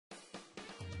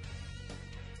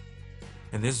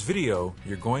In this video,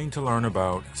 you're going to learn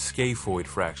about scaphoid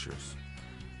fractures.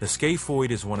 The scaphoid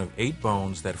is one of 8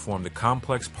 bones that form the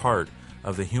complex part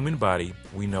of the human body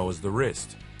we know as the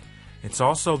wrist. It's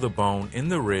also the bone in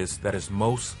the wrist that is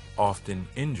most often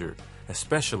injured,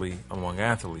 especially among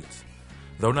athletes.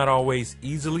 Though not always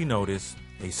easily noticed,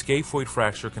 a scaphoid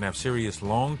fracture can have serious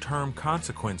long-term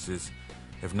consequences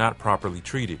if not properly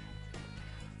treated.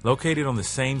 Located on the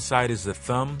same side as the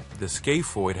thumb, the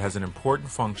scaphoid has an important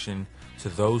function to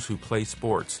those who play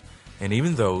sports, and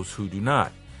even those who do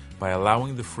not, by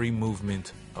allowing the free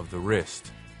movement of the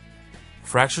wrist.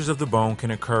 Fractures of the bone can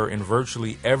occur in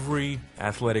virtually every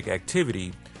athletic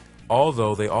activity,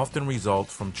 although they often result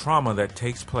from trauma that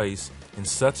takes place in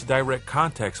such direct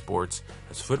contact sports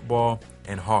as football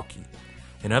and hockey.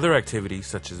 In other activities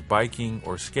such as biking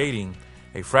or skating,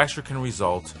 a fracture can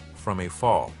result from a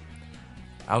fall.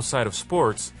 Outside of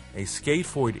sports, a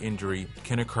scaphoid injury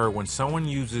can occur when someone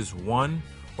uses one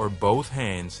or both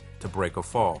hands to break a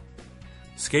fall.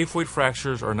 Scaphoid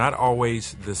fractures are not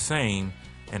always the same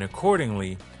and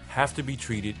accordingly have to be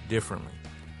treated differently.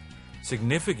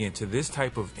 Significant to this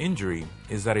type of injury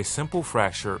is that a simple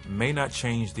fracture may not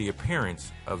change the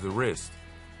appearance of the wrist.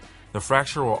 The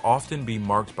fracture will often be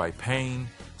marked by pain,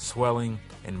 swelling,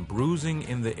 and bruising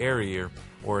in the area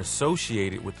or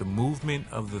associated with the movement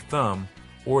of the thumb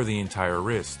or the entire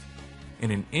wrist.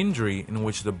 In an injury in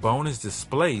which the bone is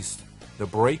displaced, the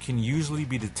break can usually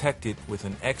be detected with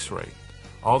an X-ray,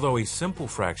 although a simple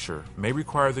fracture may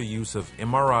require the use of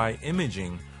MRI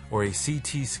imaging or a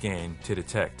CT scan to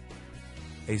detect.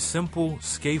 A simple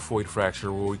scaphoid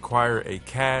fracture will require a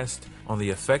cast on the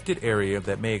affected area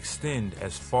that may extend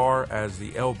as far as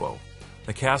the elbow.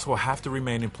 The cast will have to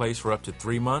remain in place for up to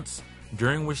 3 months,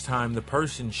 during which time the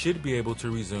person should be able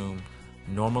to resume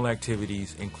normal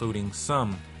activities, including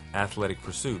some athletic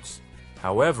pursuits.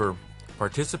 However,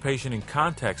 participation in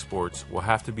contact sports will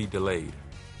have to be delayed.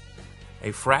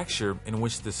 A fracture in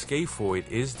which the scaphoid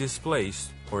is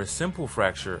displaced, or a simple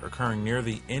fracture occurring near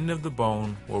the end of the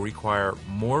bone, will require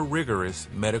more rigorous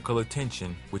medical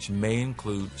attention, which may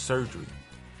include surgery.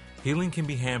 Healing can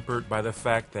be hampered by the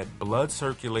fact that blood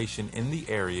circulation in the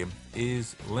area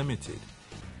is limited.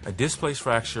 A displaced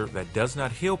fracture that does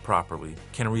not heal properly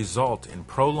can result in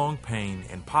prolonged pain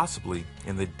and possibly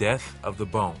in the death of the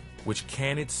bone, which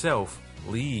can itself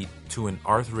lead to an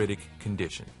arthritic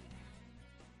condition.